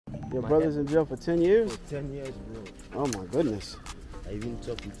Your brother's in jail for 10 years? For 10 years, bro. Oh my goodness. I even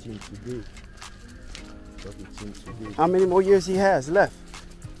talked with him today. How many more years he has left?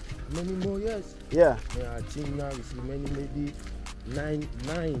 Many more years? Yeah. Yeah, I think now it's maybe nine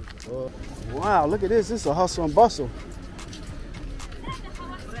or... Wow, look at this. This is a hustle and bustle.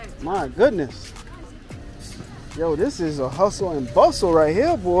 My goodness. Yo, this is a hustle and bustle right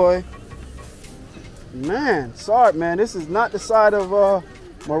here, boy. Man, sorry, man. This is not the side of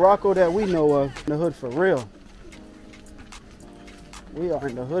Morocco that we know of. In the hood for real. We are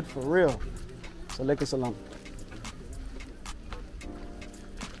in the hood for real. So Alaikum salam.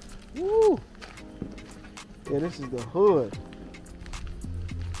 Woo. Yeah, this is the hood.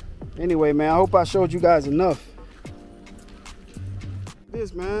 Anyway, man, I hope I showed you guys enough.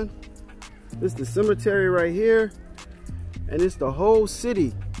 This, man. This is the cemetery right here. And it's the whole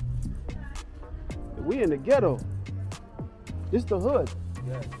city. We in the ghetto. This the hood.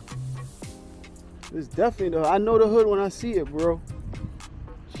 Yeah. It's definitely the, I know the hood when I see it, bro.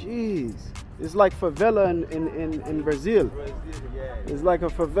 Jeez. It's like favela in Brazil. Yeah. It's like a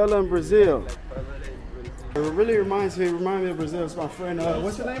favela in Brazil. It really reminds me of Brazil. It's my friend,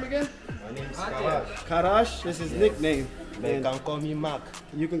 what's your name again? My name is Karash. Karash, this is his nickname. They can call me Mark.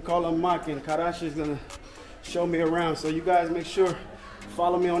 You can call him Mark, and Karash is gonna show me around. So you guys make sure,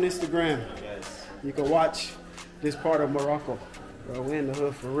 follow me on Instagram. Yes. You can watch this part of Morocco. Bro, we in the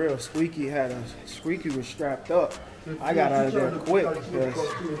hood for real. Squeaky was strapped up. I got out of there quick because,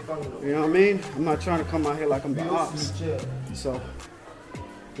 you know what I mean? I'm not trying to come out here like I'm the ops. So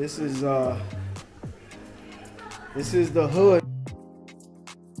this is the hood.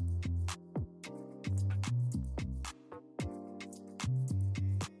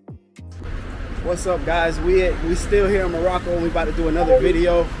 What's up, guys? We still here in Morocco and we about to do another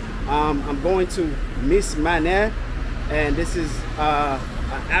video. I'm going to Mesnana, and this is an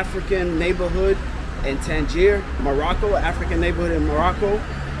African neighborhood in Tangier, Morocco, African neighborhood in Morocco.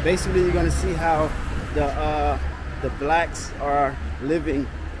 Basically, you're gonna see how the blacks are living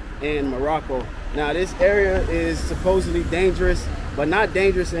in Morocco. Now, this area is supposedly dangerous, but not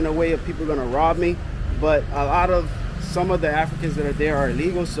dangerous in a way of people gonna rob me. But some of the Africans that are there are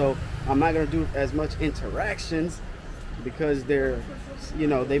illegal, so I'm not gonna do as much interactions because they're, you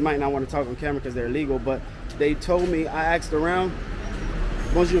know, they might not want to talk on camera because they're illegal. But they told me, I asked around.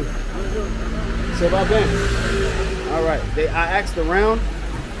 Bonjour. Ça va bien? All right. I asked around,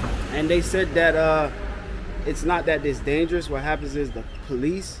 and they said that it's not that it's dangerous. What happens is the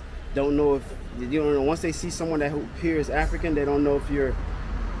police don't know if, you don't know, once they see someone that appears African, they don't know if you're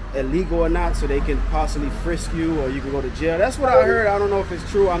illegal or not, so they can possibly frisk you or you can go to jail. That's what I heard. I don't know if it's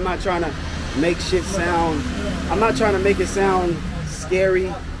true. I'm not trying to make shit sound, I'm not trying to make it sound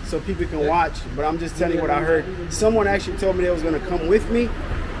scary so people can watch, but I'm just telling you what I heard. Someone actually told me they was gonna come with me,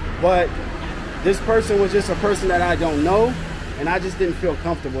 but this person was just a person that I don't know, and I just didn't feel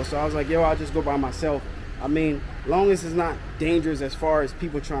comfortable. So I was like, yo, I'll just go by myself. I mean, long as it's not dangerous as far as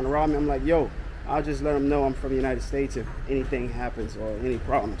people trying to rob me, I'm like, yo, I'll just let them know I'm from the United States if anything happens or any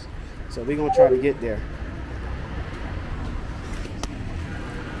problems. So we're gonna try to get there.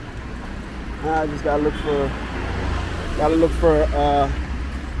 I just gotta look for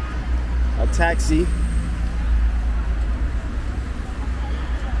a taxi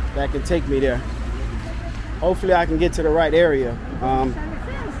that can take me there. Hopefully I can get to the right area. All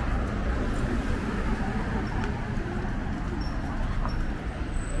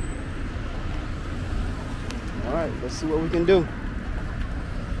right, let's see what we can do.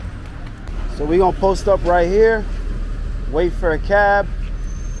 So we're gonna post up right here, wait for a cab.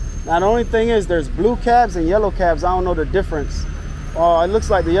 Now the only thing is there's blue cabs and yellow cabs. I don't know the difference. It looks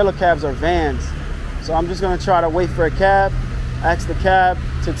like the yellow cabs are vans. So I'm just gonna try to wait for a cab, ask the cab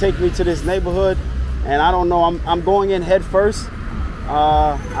to take me to this neighborhood. And I don't know, I'm going in head first.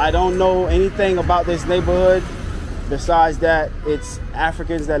 I don't know anything about this neighborhood besides that it's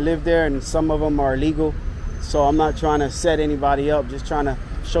Africans that live there and some of them are illegal. So I'm not trying to set anybody up, just trying to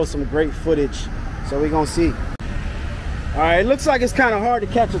show some great footage. So we're gonna see. All right, it looks like it's kind of hard to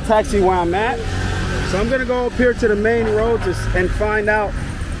catch a taxi where I'm at. So I'm gonna go up here to the main road and find out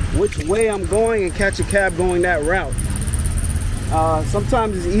which way I'm going and catch a cab going that route.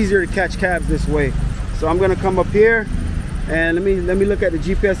 Sometimes it's easier to catch cabs this way. So I'm gonna come up here and let me look at the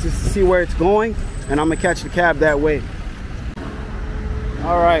GPS to see where it's going, and I'm gonna catch the cab that way.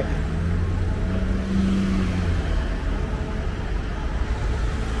 All right.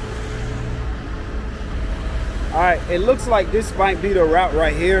 All right, it looks like this might be the route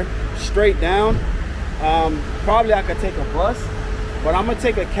right here, straight down. Probably I could take a bus, but I'm gonna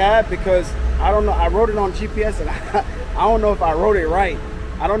take a cab because I don't know, I wrote it on GPS and I don't know if I wrote it right.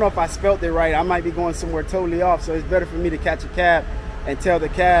 I don't know if I spelt it right. I might be going somewhere totally off, so it's better for me to catch a cab and tell the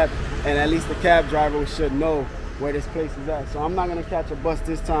cab, and at least the cab driver should know where this place is at. So I'm not gonna catch a bus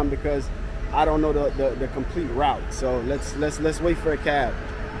this time because I don't know the complete route. So let's wait for a cab.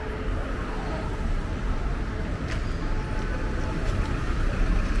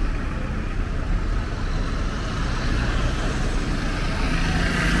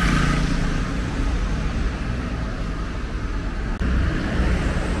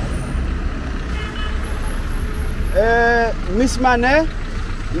 Miss Manet?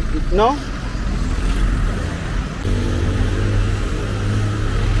 No?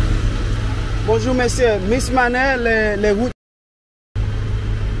 Bonjour, monsieur. Miss Manet, les routes?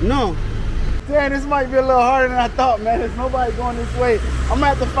 No. Damn, this might be a little harder than I thought, man. There's nobody going this way. I'm gonna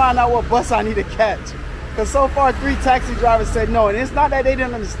have to find out what bus I need to catch. Because so far, 3 taxi drivers said no. And it's not that they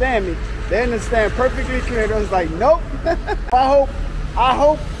didn't understand me. They understand perfectly clear. They was like, nope.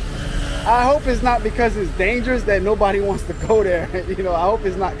 I hope it's not because it's dangerous that nobody wants to go there. You know, I hope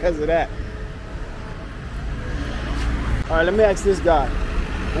it's not because of that. All right, let me ask this guy.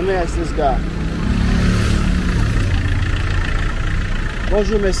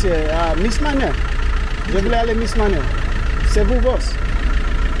 Bonjour, monsieur. Miss Manet. Je voulais aller Miss Manet. C'est vous, boss?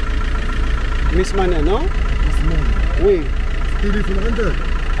 Miss Manet, non? Miss Manet. Oui.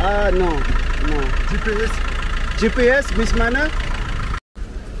 No. GPS, Miss Manet?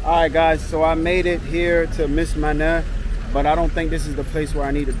 Alright guys, so I made it here to Miss Manet, but I don't think this is the place where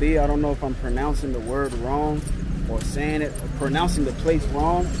I need to be. I don't know if I'm pronouncing the word wrong or saying it, or pronouncing the place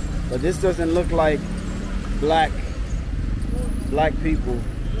wrong, but this doesn't look like black people,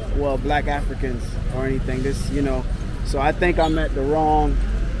 well, black Africans or anything. This, you know, so I think I'm at the wrong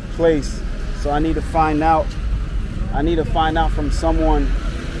place. So I need to find out. I need to find out from someone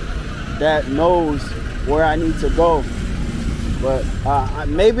that knows where I need to go. But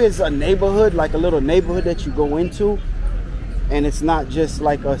maybe it's a neighborhood, like a little neighborhood that you go into, and it's not just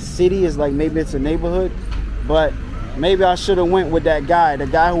like a city. It's like maybe it's a neighborhood. But maybe I should have went with that guy, the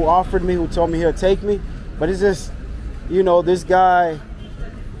guy who offered me, who told me he'll take me. But it's just, you know, this guy,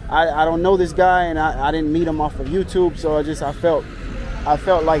 I don't know this guy, and I didn't meet him off of YouTube. So I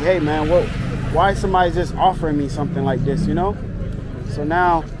felt like, hey man, why is somebody just offering me something like this, you know? So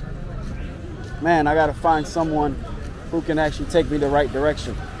now, man, I gotta find someone who can actually take me the right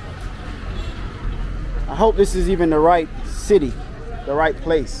direction. I hope this is even the right city, the right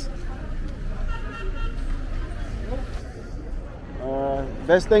place.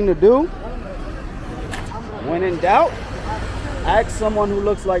 Best thing to do, when in doubt, ask someone who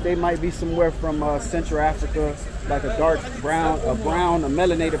looks like they might be somewhere from Central Africa, like a dark brown, a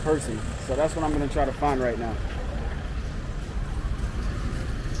melanated person. So that's what I'm gonna try to find right now.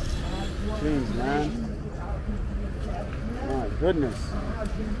 Jeez, man. My goodness.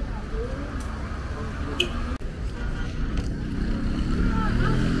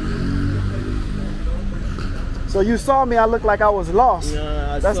 So you saw me, I looked like I was lost.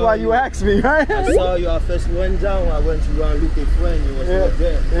 Yeah, that's why you asked me, right? I saw you, I first went down, I went to go and look at a friend, you was not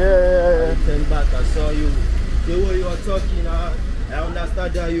there. Yeah. I came back, I saw you. The way you were talking, I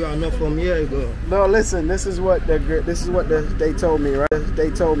understand that you are not from here ago. No, listen, this is what they told me, right? They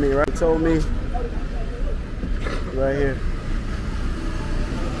told me right here.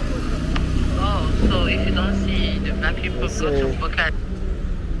 Oh, so if you don't see the black people, go to Boca.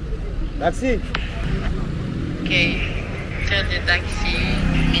 That's it. Okay, tell the taxi,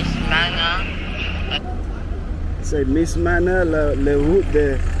 Miss Mana. Say Miss Mana, le route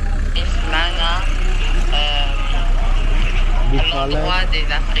de Miss Mana, l'endroit des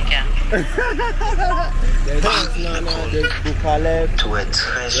Africains. There's Mesnana, there's Cashapp,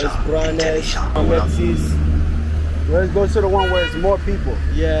 there's Brownness, Let's go to the one where it's more people.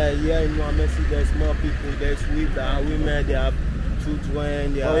 Yeah, in Mohammed, there's more people. There's women, they have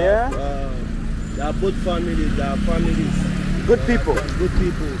children, they are both families, they are families. Good people. Good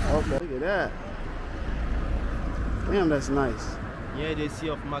people. Okay, look at that. Damn, that's nice. Yeah, they see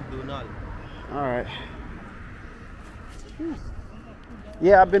of McDonald's. All right.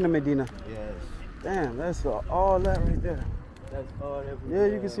 Yeah, I've been to Medina. Yes. Damn, that's all that right there. That's all everywhere.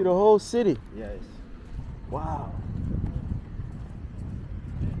 Yeah, you can see the whole city. Yes. Wow.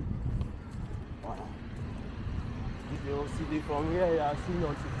 If you see it from here, you are seeing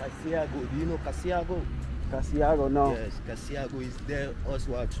on Cashapp. Do you know Cashapp? Cashapp, no. Yes, Cashapp is there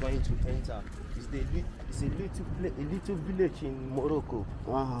also are trying to enter. It's a little village in Morocco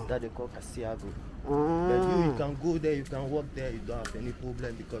that they call Cashapp. But you can go there, you can walk there, you don't have any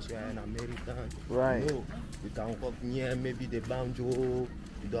problem because you are an American. Right. No, you can walk near maybe the banjo, you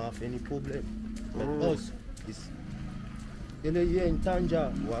don't have any problem. But us, here in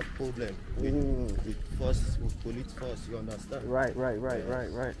Tangier, we have problem with police force, you understand? Right.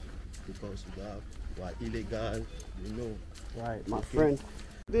 Because we are illegal, you know. Right, my friend.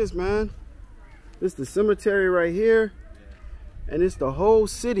 This, man, this the cemetery right here, and it's the whole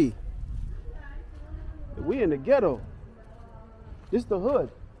city. We in the ghetto. This the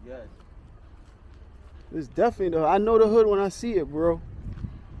hood. Yes. It's definitely the. I know the hood when I see it, bro.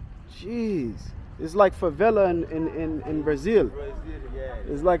 Jeez, it's like favela in Brazil. Yeah.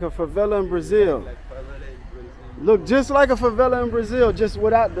 It's like a favela in Brazil. Look just like a favela in Brazil, just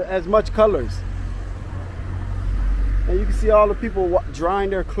without as much colors. And you can see all the people drying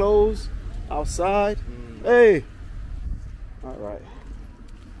their clothes outside. Hey, all right.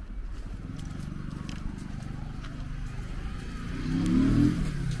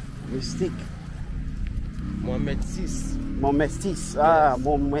 Mystique. Mohammed VI. Mohammed VI. Ah,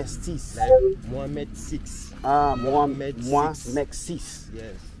 Mohammed VI. Like Mohammed VI. Ah, Mohammed VI.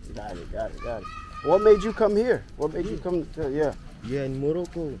 Yes. Got it. What made you come here? What made you come to, Yeah, in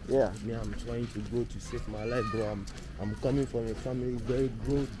Morocco. Yeah. Me, I'm trying to go to save my life, bro. I'm coming from a family very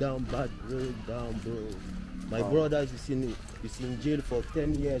broke down, bro. My brother is in jail for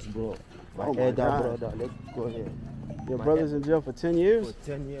 10 years, bro. My elder brother, let's go ahead. Your brother's in jail for 10 years? For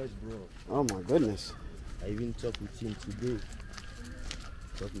 10 years, bro. Oh my goodness. I even talked with him today.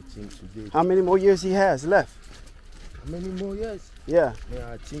 How many more years he has left? How many more years? Yeah.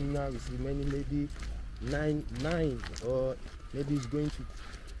 I think now we see maybe nine, or maybe he's going to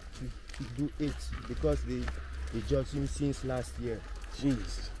do 8 because they judged him since last year.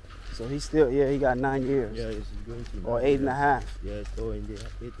 Jeez. So he's still, he got 9 years. Yeah, he's going to. Or 8.5. Yes, or in the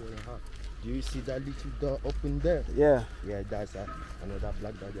 8.5. Do you see that little door open there? Yeah. Yeah, that's another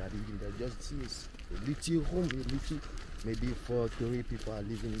black that they are living there. Just see it's a little home, maybe 4 to 3 people are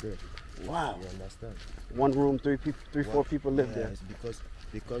living there. Wow. You understand? 1 room, 4 people live there. Yes,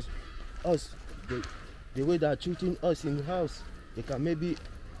 because us, the way they're treating us in the house, they can maybe,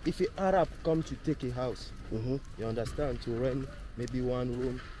 if an Arab come to take a house, you understand, to rent maybe 1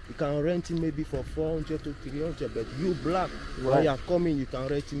 room, you can rent it maybe for 400 to 300, but you black, when you are coming, you can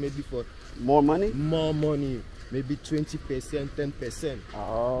rent it maybe for more money, maybe 20%, 10%.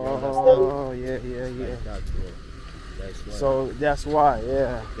 Oh, yeah. Like that, bro. That's why. So that's why,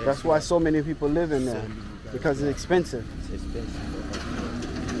 that's why so many people live in there, because it's expensive. It's expensive.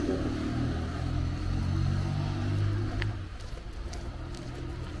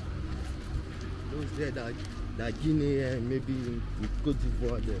 Those there that Guinea and maybe in Côte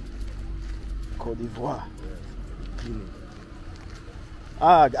d'Ivoire there. Côte d'Ivoire. Yes. Guinea.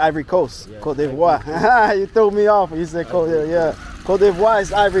 Ah, Ivory Coast, Yeah, Côte d'Ivoire. You threw me off. You said Côte d'Ivoire. Yeah, Côte d'Ivoire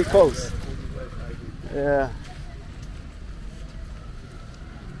is Ivory Coast. Yeah.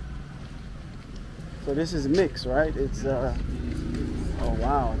 So this is mixed, right? It's oh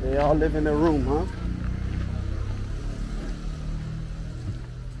wow, they all live in a room, huh?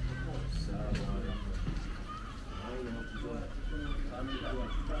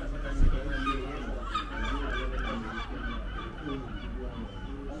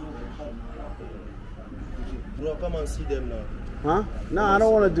 Bro, come and see them now. Huh? No, I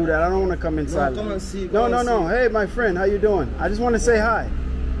don't want to do that. I don't want to come inside. No, come and see. No. Hey, my friend, how you doing? I just want to say hi.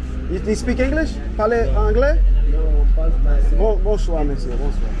 You speak English? Parlez anglais? Bonsoir, monsieur.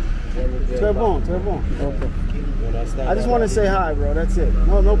 Bonsoir. Très bon. Okay. I just want to say hi, bro. That's it.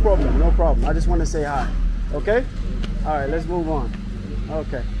 No problem. I just want to say hi. Okay? All right, let's move on.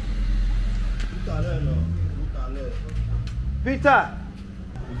 Okay. Pita.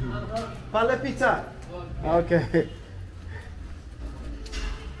 Parlez pita. Okay.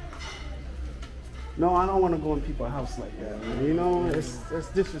 No, I don't want to go in people's house like that. You know, it's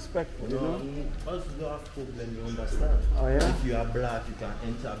disrespectful. You know. Also, you have problem. You understand? Oh yeah. If you are black, you can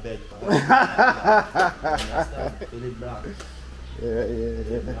enter bed. You understand? Really black.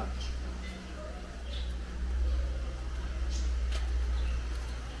 Yeah. Black.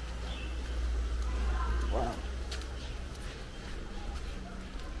 Wow.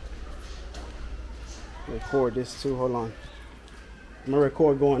 Record this too. Hold on. I'm gonna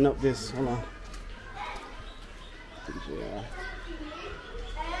record going up this. Hold on. Yeah.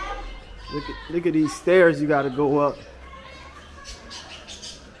 Look at these stairs you gotta go up.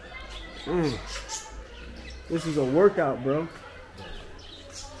 This is a workout, bro.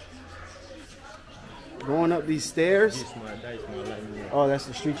 Going up these stairs. Oh, that's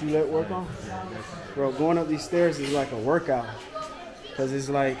the street you let work on? Bro, going up these stairs is like a workout. Because it's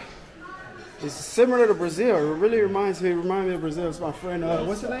like, it's similar to Brazil. It really reminds me of Brazil. It's my friend,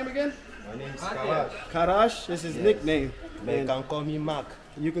 what's your name again? My name is Karash. Karash, this is his nickname. They can call me Mark.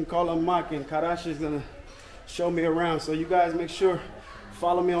 You can call him Mark, and Karash is gonna show me around. So you guys make sure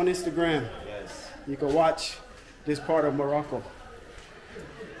follow me on Instagram. Yes. You can watch this part of Morocco.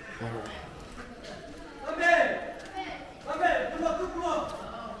 All right.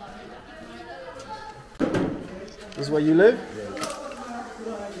 This is where you live? Yes.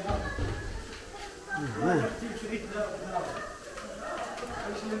 Oh, man.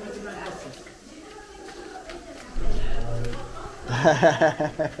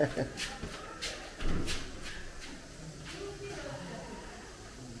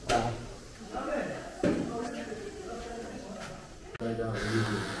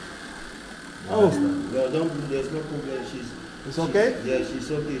 Oh, no, don't. There's no problem. It's okay? Yeah,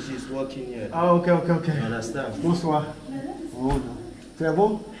 she's okay. She's working here. Oh, okay, okay, okay. You understand? Bonsoir. Oh, no. Très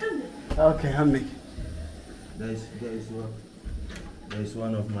bon? Okay, Hamid. There is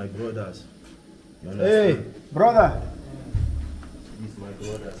one of my brothers. You Hey, understand? brother. He's my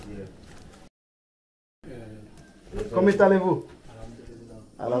brothers here. Comment allez-vous?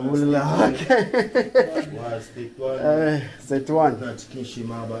 Alhamdulillah. Okay. C'est toi.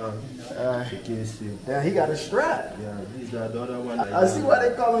 Yeah, he got a strap. Yeah, this is the other one. I see why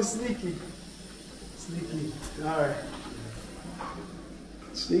they call him Sneaky. Sneaky. All right.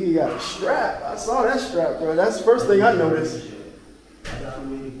 Sneaky got a strap. I saw that strap, bro. That's the first thing I noticed.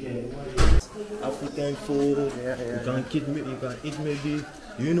 African food. Yeah. You can eat maybe.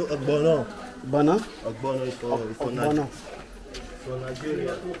 You know Ogbono? Bono? Ogbono is for Bono. For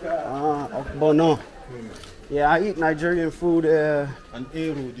Nigeria. Bono. Yeah, I eat Nigerian food. And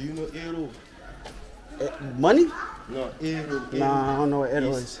Ero, do you know Ero? Money? No, Ero. Nah, I don't know what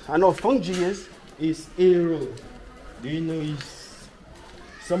Ero is. I know fungi is. It's Ero. Do you know it's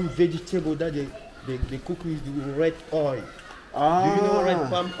some vegetable that they cook with red oil? Ah. Do you know red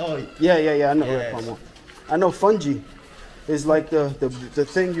palm oil? Yeah, I know red Yes. palm oil. I know fungi. It's like the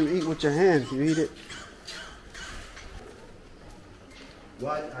thing you eat with your hands. You eat it.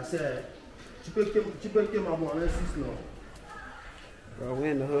 What I said, tu peux que ma bonne non? Bro, we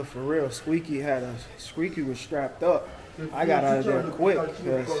in the hood for real. Squeaky was strapped up. I got out of there quick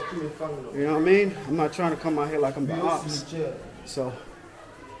because, you know what I mean? I'm not trying to come out here like I'm the ops. So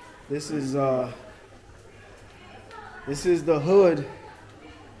this is the hood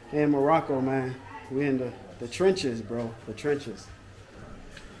in Morocco, man. We in the trenches, bro. The trenches.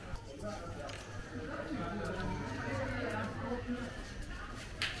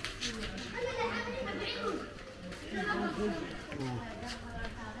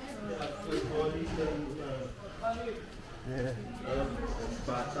 Yeah.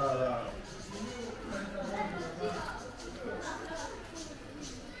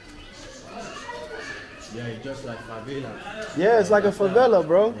 Yeah, it's just like favela. Yeah, it's like a favela,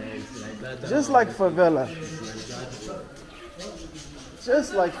 bro. Yeah, it's like that. Just like favela.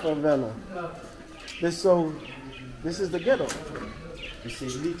 Just like favela. This is the ghetto. It's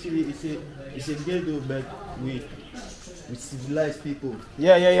a ghetto, but with civilized people.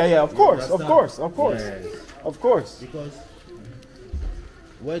 Yeah. Of course. Yes. Of course. Because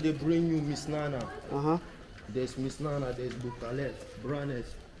where they bring you Mesnana, there's Mesnana, there's Bukalet, Branes.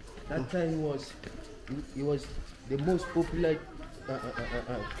 That time it was the most popular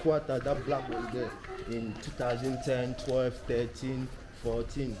quarter that Black was there in 2010, 12, 13,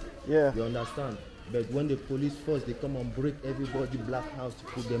 14. Yeah. You understand? But when the police force, they come and break everybody Black house to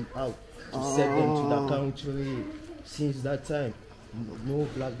put them out, to set them to the country. Since that time, no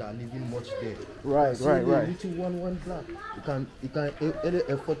Black that are living much there. Right. Little one Black. You can any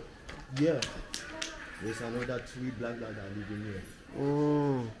effort. Yeah. There's another 3 Black that are living here.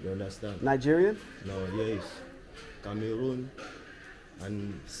 You understand? Nigerian? No, yes. Cameroon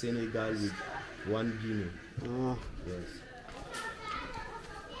and Senegal with 1 Guinea. Yes.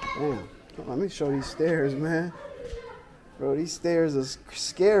 Damn. Let me show these stairs, man. Bro, these stairs are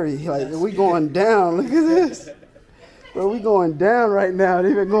scary. Like, we going down. Look at this. Bro, we going down right now.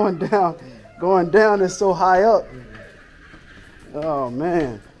 They've been going down. Going down is so high up. Oh,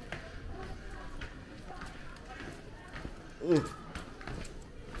 man.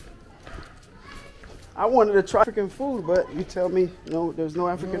 I wanted to try African food, but you tell me, no, there's no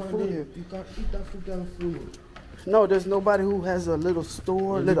African food here. You can eat African food. No, there's nobody who has a little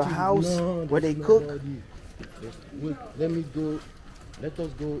store, little house where they cook. Wait, let me go. Let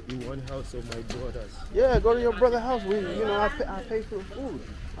us go in one house of my brothers. Yeah, go to your brother's house. I pay for the food.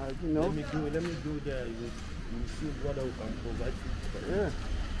 Let me go there. You see what I can provide. Yeah.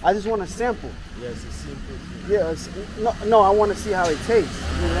 I just want to sample. Yes, it's simple. Yeah, no, I want to see how it tastes.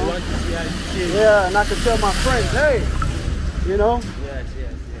 You know? I want to see how it tastes. Yeah, and I can tell my friends, hey, you know? Yes.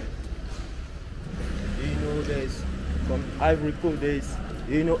 Do you know there's from Ivory Coast, there's,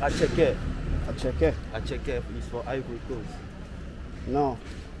 you know, Im Czech? Acheke. Acheke is for Ivory Coast. No.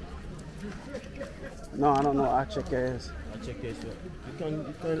 No, I don't know what Acheke is. Acheke, so you can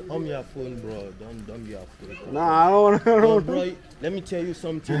on your phone, bro. Don't be afraid. Nah, I don't No, know. bro, let me tell you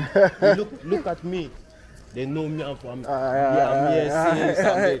something. Look at me. They know me. I'm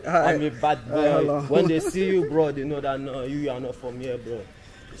here I'm a bad boy. When they see you, bro, they know that no, you are not from here, bro.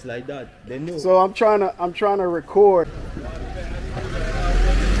 It's like that. They know. So I'm trying to record.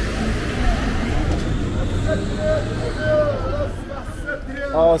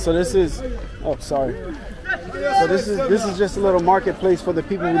 Oh, so this is. Oh, sorry. So this is just a little marketplace for the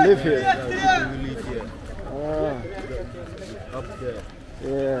people who live here. Yeah, people who live here. Up there.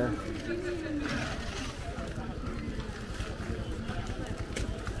 Yeah.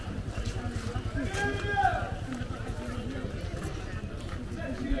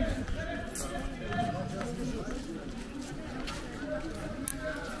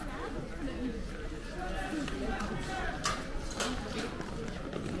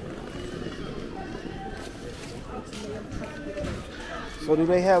 So do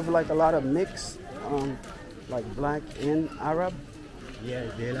they have like a lot of mix, like black and Arab? Yeah,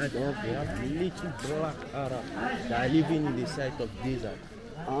 they have little black Arab that are living in the side of desert.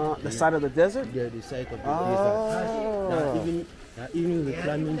 The side of the desert? Yeah, the side of the desert. Even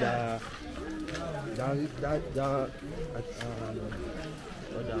reclaiming what I wanted to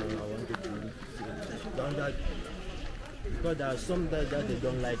say. Because there are some that they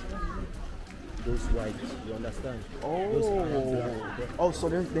don't like those whites, you understand? Oh, so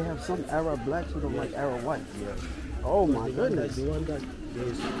they have some Arab blacks who don't like Arab whites. Yeah. Oh my goodness. The one that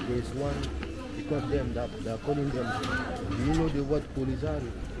there's one, because they're calling them, do you know the word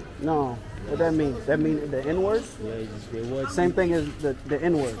Polisario? No. What that mean? That mean the N-word? Yeah, it's the word. Same thing as the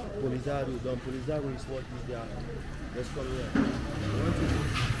N-word. Polisario. Polisario is what is there. Let's come here.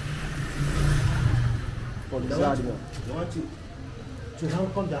 They want to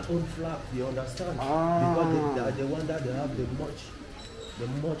help on their own flag, you understand? Because they are the one that they have the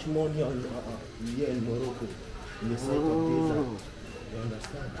much money on here in Morocco, in the side of desert. You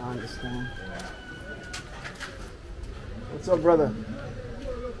understand? I understand. What's up, brother?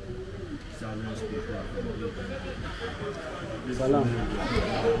 Salam.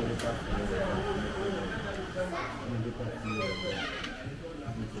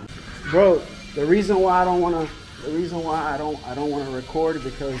 Bro, the reason why I don't want to record is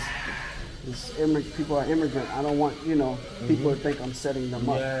because people are immigrant. I don't want people to think I'm setting them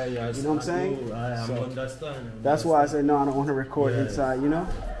up. Yeah, you know what I'm saying? I understand. That's why I said no. I don't want to record inside.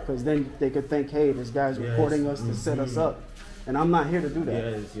 Because then they could think, hey, this guy's recording us to set us up, and I'm not here to do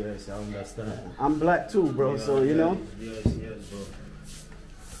that. Yes, I understand. I'm black too, bro. So you know. Yes, bro.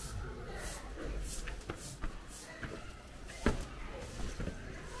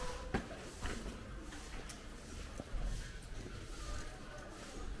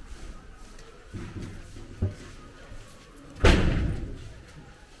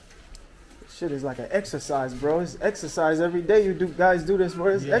 Shit is like an exercise, bro. It's exercise every day. Guys do this, bro.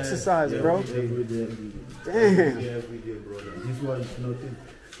 It's exercise, bro. Every day. Damn. Every day, brother. This one is nothing.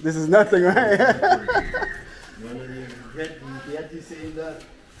 This is nothing, right? When you get to say that,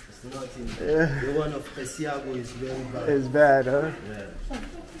 it's nothing. Yeah. The one of Cashapp is very bad. It's bad, huh? Yeah.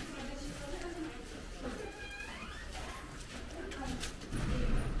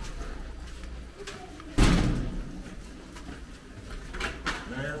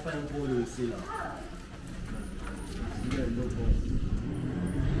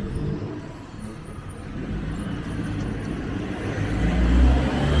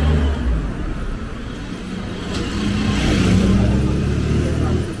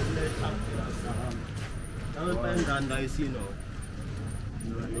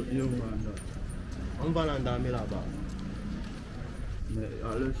 On va l'endormir là-bas. Mais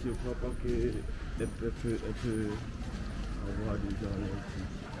alors je ne crois pas qu'elle peut avoir des gens là ici.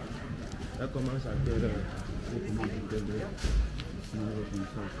 Elle commence à faire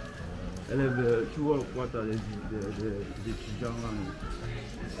elle est, tu vois quoi, tu as des étudiants là,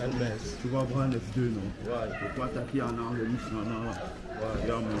 non? Tu vas prendre F2, non? Ouais. Pourquoi tu as qui en a le Mesnana là? Ouais. Il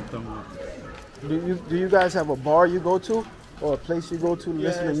y a mon temps là. Do you guys have a bar you go to or a place you go to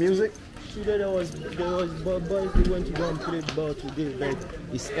listen to music? Today there was boys who went to go and play ball today, but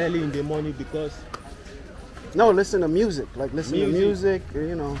it's early in the morning because. No, listen to music. Like listen to music,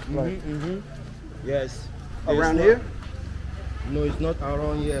 like. Yes. Around here? No, it's not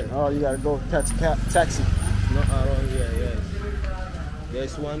around here. Oh, you gotta go taxi. It's not around here. Yes.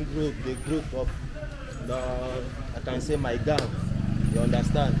 There's one group, the group of I can say my gang. You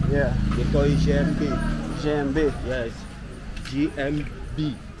understand? Yeah. They call it GMB. GMB. Yes.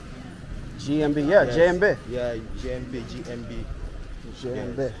 GMB. GMB, yeah, Yes. GMB. Yeah, GMB, GMB.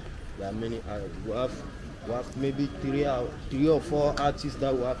 GMB. Yes. There are many. We have maybe three or four artists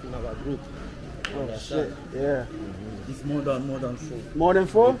that we have in our group. Oh Understand? shit, yeah. It's more than 4. More than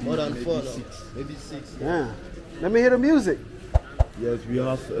 4? More than Maybe 4, no? 6. Maybe 6. Yeah. Let me hear the music. Yes, we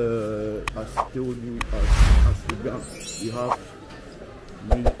have, as told you, as the gang, we have,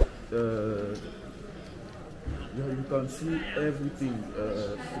 yeah, you can see everything,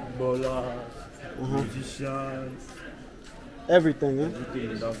 footballers, musicians, Everything, huh?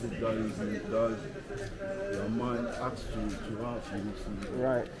 everything that the guy is does. Your mind asks to have, you see.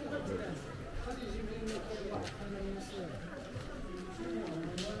 Right.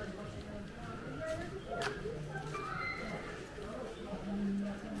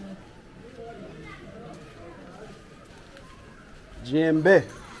 GMB.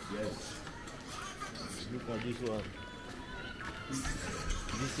 Yes. Look at this one.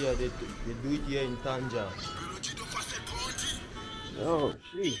 This year they do it here in Tangier. Oh,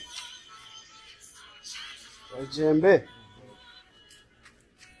 gee. That's GMB.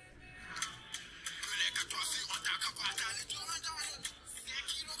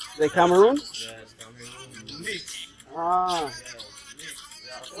 They Cameroon? Yes, Cameroon. Ah.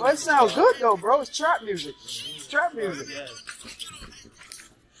 Well, it sounds good though, bro. It's trap music. It's trap music. Yes.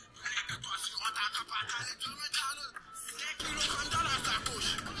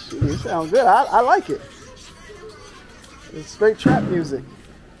 It sounds good. I like it. It's straight trap music.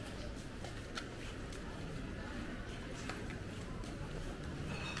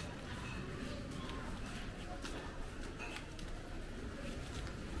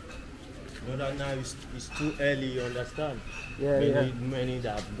 No, that now it's too early, you understand? Yeah, Many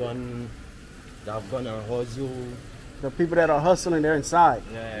that have gone and hustle. The people that are hustling, they're inside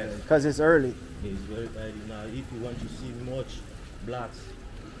Yeah, because it's early. it's very early now. If you want to see much blacks,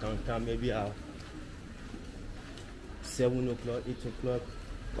 can come maybe at 7 o'clock, 8 o'clock.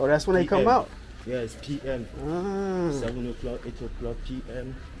 Oh, that's when they come PM. out. Yes, PM. Ah, 7 o'clock, 8 o'clock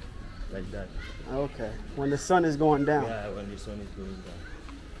PM, like that. okay. When the sun is going down. Yeah, when the sun is going down.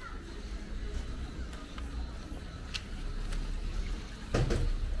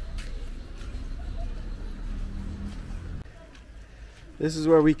 This is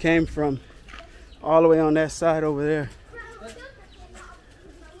where we came from, all the way on that side over there.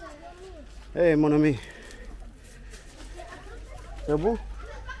 Hey, mon ami. C'est bon?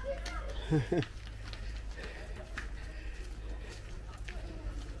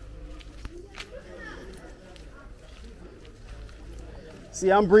 See,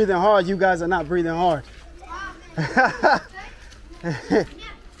 I'm breathing hard. You guys are not breathing hard.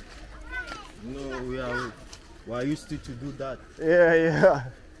 No, we are used to do that. Yeah, yeah.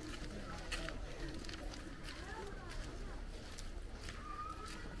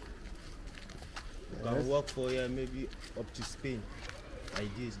 You can walk for here maybe up to Spain,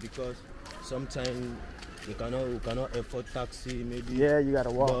 like this, because sometimes we cannot afford taxi, maybe Yeah, you gotta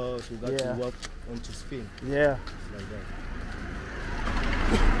walk. bus. We got Yeah. to walk onto Spain. Yeah. It's like that.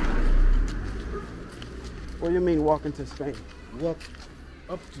 What do you mean walking to Spain? Walk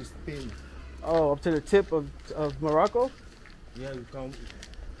up to Spain. Oh, up to the tip of Morocco? Yeah, you can.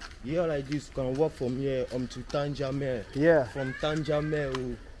 Yeah, like this, you can walk from here to Tangier. Yeah. From Tangier,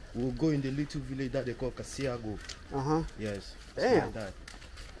 we'll go in the little village that they call Cashapp. Uh-huh. Yes. it's Damn. Like that.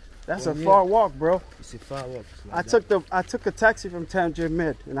 That's From a here. far walk, bro. It's a far walk. It's like I took a taxi from Tangier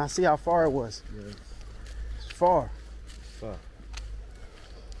Mid, and I see how far it was. that. Yes, It's far. it's far.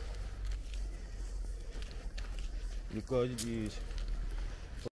 Because if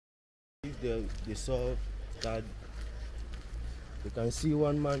they saw that they can see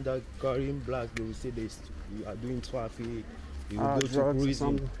one man that carrying black, they will say they are doing traffic. They will go to Drugs or prison.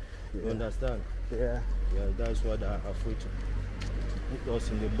 something. You understand? Yeah. Yeah, that's what they're afraid to put us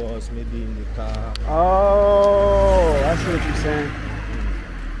in the bus, maybe in the car. Oh, I see what you're saying.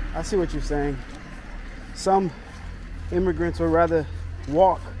 I see what you're saying. Some immigrants would rather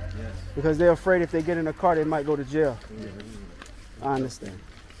walk Yes. because they're afraid if they get in a car, they might go to jail. I understand.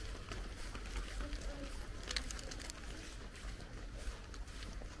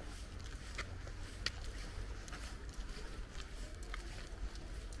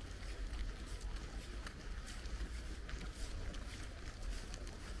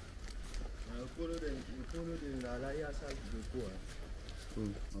 follow the Nalaya side before.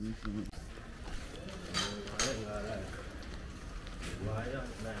 I'm seeing it.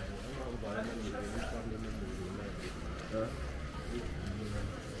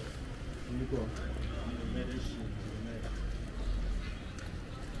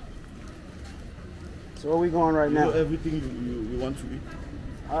 So where we going right You know now? everything you want to eat?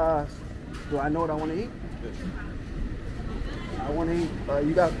 Do I know what I want to eat? I want to eat.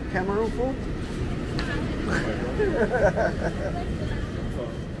 You got Cameroon food?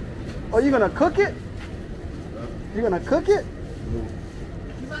 Oh, you gonna cook it? You gonna cook it?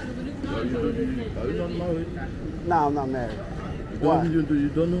 Are you not married? No, I'm not married. You Why? don't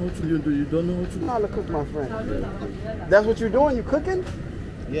know how to. You don't know how to. I'm not gonna cook, my friend. That's what you're doing? You cooking?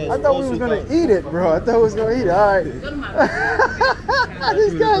 Yes, I thought we was gonna eat it, bro. I thought we was gonna eat it. All right.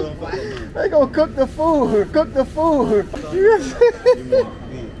 These guys, they gonna cook the food. Cook the food.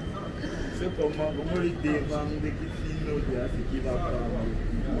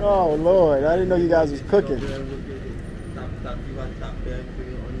 Oh Lord, I didn't know you guys was cooking.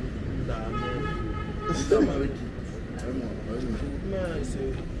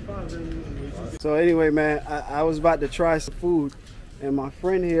 So anyway, man, I was about to try some food, and my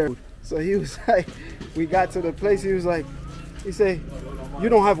friend here, so he was like, we got to the place, he was like, he said, you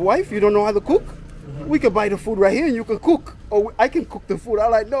don't have a wife? You don't know how to cook? We could buy the food right here and you can cook. Or I can cook the food. I'm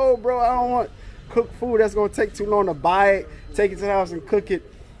like, no, bro, I don't want cooked food. That's going to take too long to buy it, take it to the house and cook it.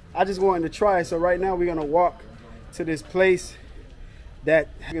 I just wanted to try it. So right now we're going to walk to this place that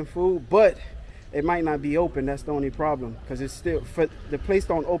has food, but it might not be open. That's the only problem, because it's still, the place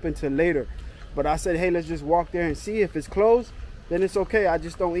don't open till later. But I said, hey, let's just walk there and see. If it's closed, then it's okay. I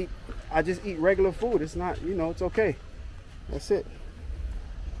just don't eat, I just eat regular food. It's not, you know, it's okay. That's it.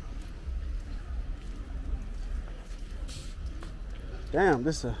 Damn,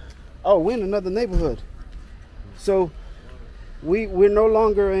 this oh, we're in another neighborhood. So we're no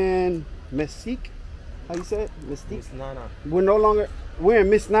longer in Mesquite. How you say it? Mesnana. We're in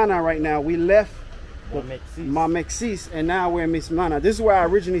Mesnana right now. We left Mesnana, and now we're in Mesnana. This is where I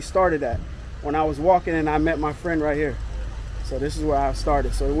originally started at, when I was walking and I met my friend right here. So this is where I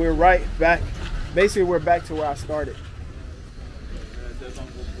started. So we're right back. Basically, we're back to where I started.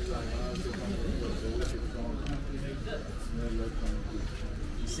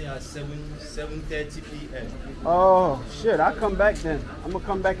 At 7:30 p.m. Oh shit! I come back then. I'm gonna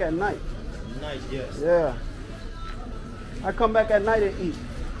come back at night. Night, yes. Yeah. I come back at night and eat.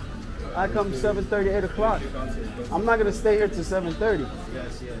 I come 7:30, 8 o'clock. I'm not gonna stay here till 7:30.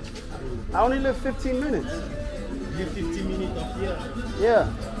 Yes, yes. I only live 15 minutes. You 15 minutes of here. Yeah.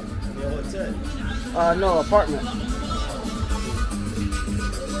 Your hotel. No, apartment.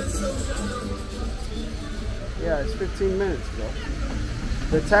 Yeah, it's 15 minutes, bro.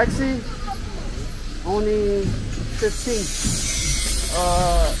 The taxi, only 15,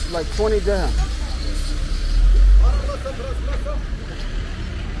 like 20 dirham.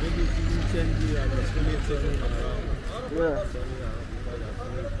 Yeah.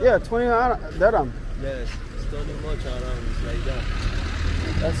 Yeah, 20 dirham. Yes, it's not much around, it's like that.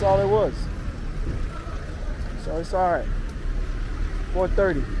 That's all it was. So it's all right.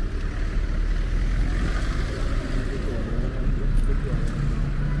 4:30.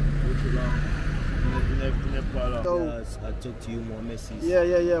 So, Yes, I talk to you more messages.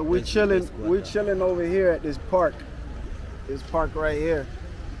 yeah. We're chilling over here at this park. This park right here.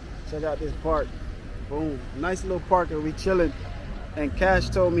 Check out this park. Boom. Nice little park, and we chilling. And Cash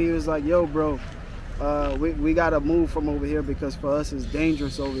told me, he was like, yo, bro, we gotta move from over here, because for us it's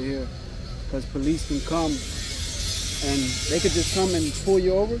dangerous over here. Because police can come and they could just come and pull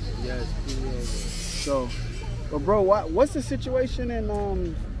you over. Yes, pull you over. So, but bro, what's the situation in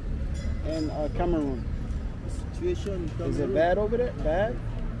Cameroon? Situation in Cameroon. Is it bad over there? Bad?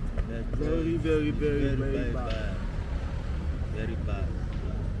 Very bad. Very bad.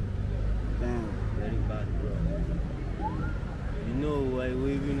 Damn. Very bad, bro. You know why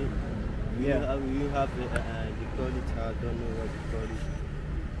we even Yeah. you have they call it, I don't know what you call it.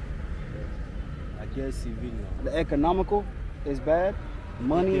 I guess civil now. The economical is bad.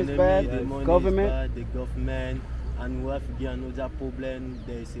 Money is Economy, bad. the money Government. is bad, the government, and we have to get another problem.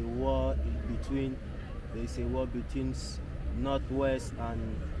 There is a war between. There is a war between northwest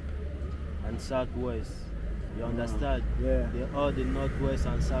and southwest. You understand? Yeah. All the northwest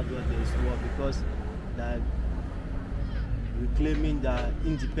and southwest there is war, because that we're claiming the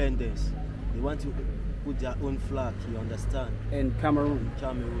independence. They want to put their own flag. You understand? In Cameroon.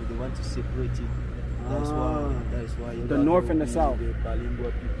 Cameroon, they want to separate it. That's why. The north and the south. The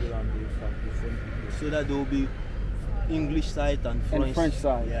bilingual people and the francophone people. So that there will be English side and French. And French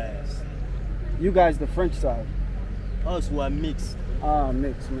side. Yes. You guys, the French side. Us who are mixed.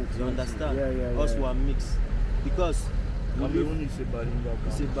 Mixed. You understand? Yeah. Us who are mixed. Because we live, Cameroon is a bilingual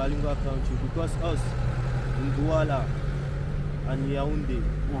it's a country. bilingual country. Because us in Douala and Yaoundé,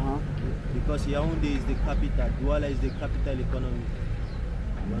 because Yaoundé is the capital, Douala is the capital economy.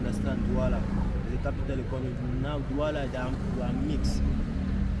 You understand? Douala is the capital economy. Now Douala, we are mixed.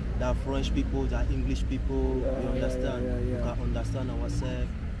 There are French people, there are English people, you understand? yeah. We can understand ourselves.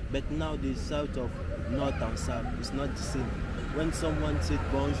 But now the south of north and south is not the same. When someone said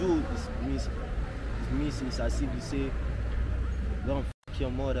bonjour, it means it's as if you say, don't f your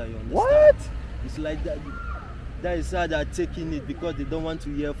mother, you understand? What? It's like that. That is how they're taking it because they don't want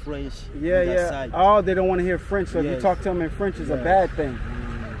to hear French. Yeah. Side. Oh, they don't want to hear French, so if you talk to them in French, it's a bad thing.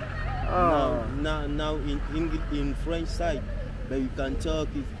 Oh. Now in French side, but you can talk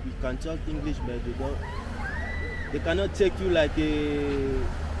English, but they cannot take you like a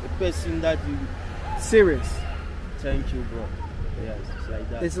person that you Serious. Thank you, bro. Yes, it's like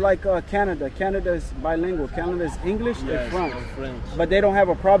that. It's like Canada. Canada is bilingual. Canada is English and French. But they don't have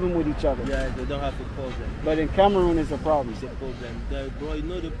a problem with each other. Yeah, they don't have a problem. But in Cameroon, it's a problem. It's a problem. Bro, you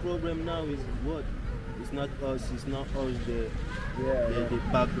know the problem now is what? It's not us. It's not us. The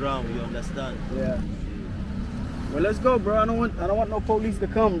background. You understand? Yeah. Well, let's go, bro. I don't want no police to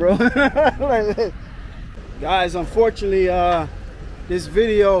come, bro. Guys, unfortunately, this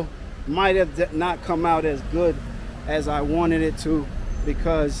video might have not come out as good as I wanted it to,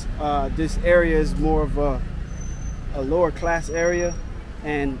 because this area is more of a lower class area,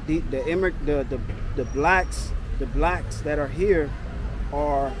 and the blacks that are here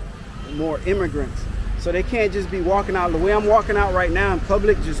are more immigrants. So they can't just be walking out the way I'm walking out right now in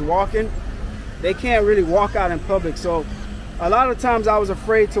public, just walking. They can't really walk out in public. So a lot of times I was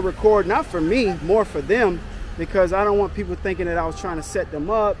afraid to record, not for me, more for them, because I don't want people thinking that I was trying to set them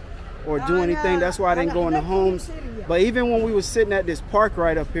up or do anything. That's why I didn't go in the homes. But even when we were sitting at this park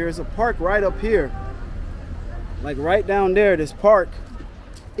right up here, there's a park right up here, like right down there, this park.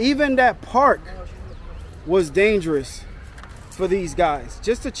 Even that park was dangerous for these guys.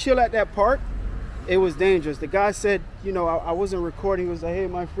 Just to chill at that park, it was dangerous. The guy said, you know, I wasn't recording. He was like, hey,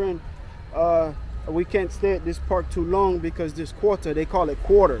 my friend, we can't stay at this park too long because this quarter, they call it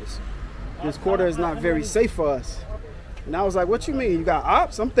quarters. This quarter is not very safe for us. And I was like, what you mean? You got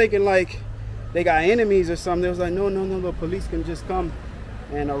ops? I'm thinking like they got enemies or something. They was like, no, the police can just come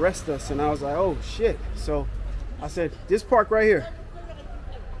and arrest us. And I was like, oh shit. So I said, this park right here.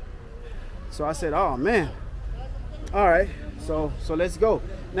 So I said, oh man. All right, so let's go.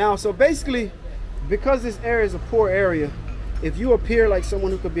 Now, so basically, because this area is a poor area, if you appear like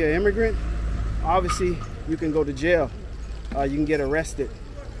someone who could be an immigrant, obviously you can go to jail. You can get arrested.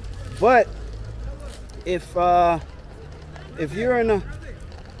 But if you're in a,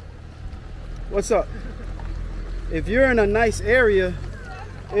 what's up? If you're in a nice area,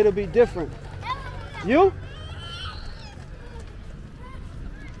 it'll be different. You?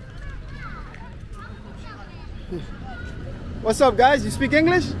 What's up, guys? You speak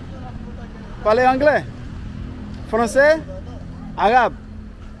English? Parlez anglais? Français? Arabe?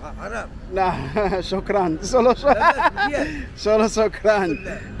 Arab. Nah, shukran. Solo shukran.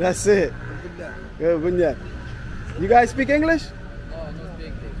 That's it. Good, bunyat. You guys speak English? No, no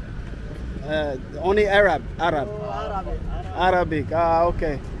speak English. Only Arab. Arabic. Ah,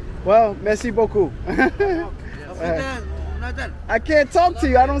 okay. Well, merci beaucoup. I can't talk to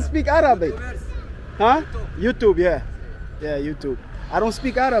you. I don't speak Arabic. Huh? YouTube, yeah. Yeah, YouTube. I don't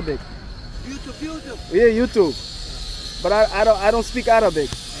speak Arabic. YouTube. Yeah, YouTube. But I don't speak Arabic.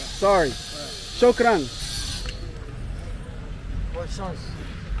 Sorry. Shukran.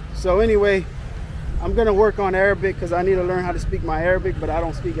 So anyway, I'm gonna work on Arabic because I need to learn how to speak my Arabic, but I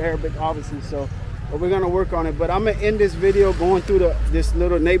don't speak Arabic obviously, so but we're gonna work on it. But I'm gonna end this video going through this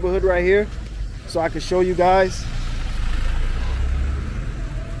little neighborhood right here so I can show you guys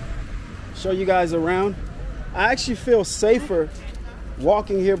around. I actually feel safer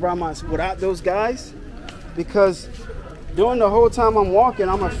walking here by myself without those guys, because during the whole time I'm walking,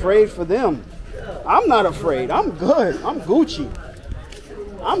 I'm afraid for them. I'm not afraid. I'm good. I'm Gucci.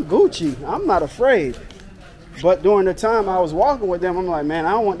 I'm not afraid. But during the time I was walking with them, I'm like, man,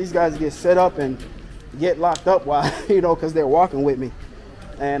 I don't want these guys to get set up and get locked up while, because they're walking with me.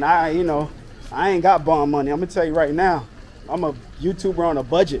 And I ain't got bond money. I'm gonna tell you right now, I'm a YouTuber on a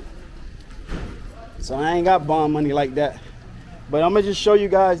budget. So I ain't got bond money like that. But I'm gonna just show you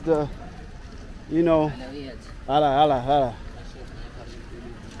guys the, I'm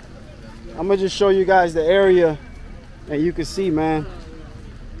gonna just show you guys the area, and you can see, man.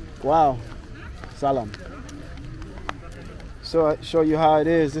 Wow. Salam. So I show you how it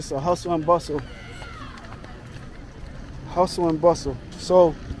is. This is a hustle and bustle. Hustle and bustle.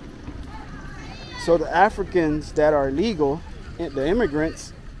 So the Africans that are illegal, the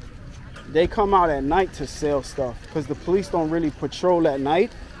immigrants, they come out at night to sell stuff because the police don't really patrol at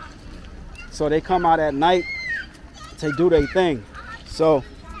night. So they come out at night to do their thing. So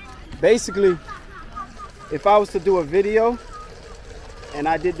basically, if I was to do a video, and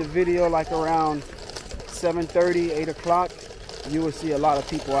I did the video like around 7:30, 8 o'clock, you will see a lot of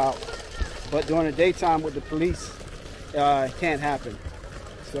people out. But during the daytime with the police, it can't happen.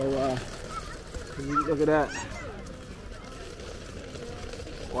 So look at that.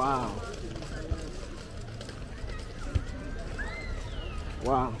 Wow.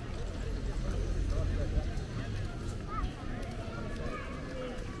 Wow.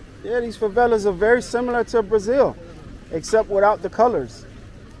 Yeah, these favelas are very similar to Brazil, except without the colors.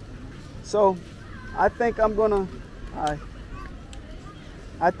 So I think I'm gonna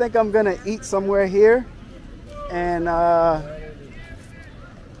eat somewhere here, and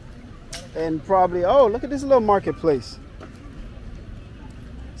probably, oh, look at this little marketplace.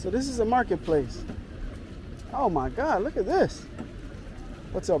 So this is a marketplace. Oh my God, look at this.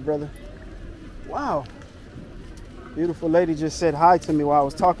 What's up, brother? Wow. Beautiful lady just said hi to me while I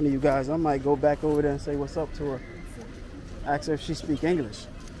was talking to you guys. I might go back over there and say what's up to her. Ask her if she speaks English.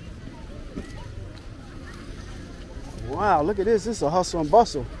 Wow, look at this. This is a hustle and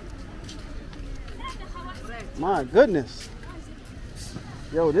bustle. My goodness.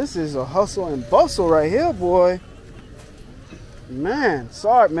 Yo, this is a hustle and bustle right here, boy. Man,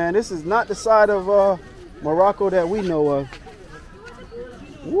 sorry, man. This is not the side of Morocco that we know of.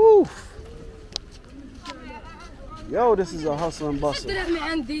 Woo. Yo, this is a hustle and bustle.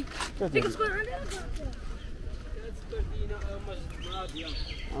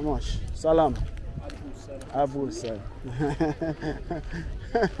 How much? Salam. Abu Salam.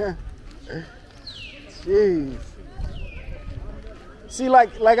 Jeez. See,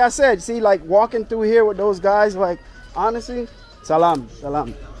 like I said, see, like walking through here with those guys, like, honestly, salam,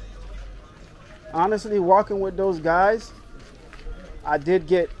 salam. Honestly, walking with those guys, I did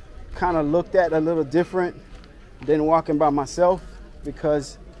get kind of looked at a little different than walking by myself,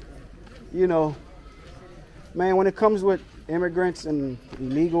 because, you know, man, when it comes with immigrants and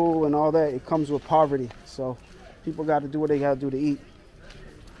illegal and all that, it comes with poverty. So people got to do what they got to do to eat.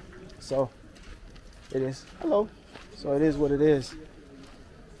 So it is. Hello. So it is what it is.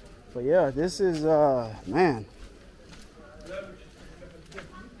 But yeah, this is, man.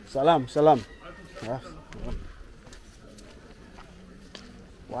 Salam, salam.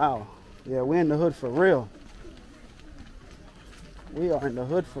 Wow. Yeah, we're in the hood for real. We are in the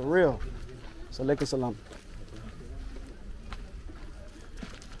hood for real. So alaikum salam.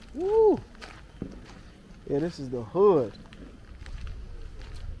 Woo. Yeah, this is the hood.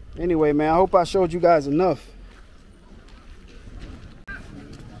 Anyway, man, I hope I showed you guys enough.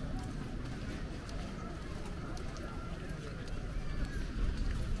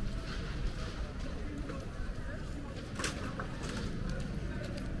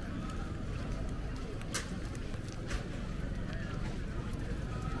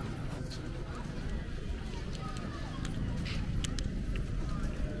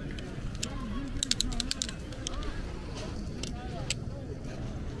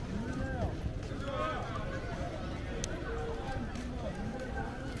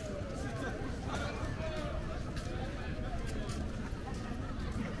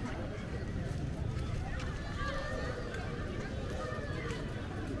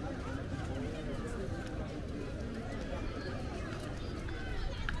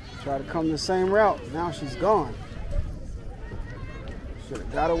 Try to come the same route. Now she's gone. Should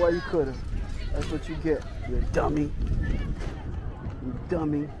have got her while you could have. That's what you get. You dummy. You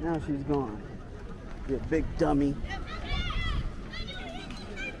dummy. Now she's gone. You big dummy.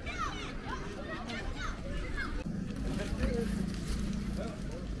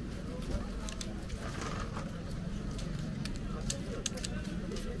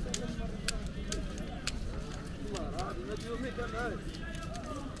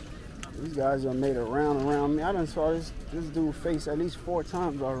 These guys done made a round around me. I done saw this dude face at least 4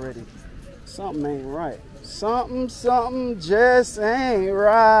 times already. Something ain't right. Something just ain't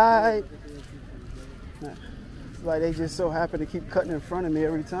right. It's like they just so happen to keep cutting in front of me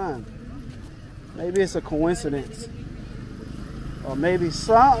every time. Maybe it's a coincidence. Or maybe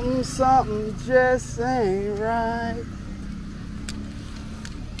something just ain't right.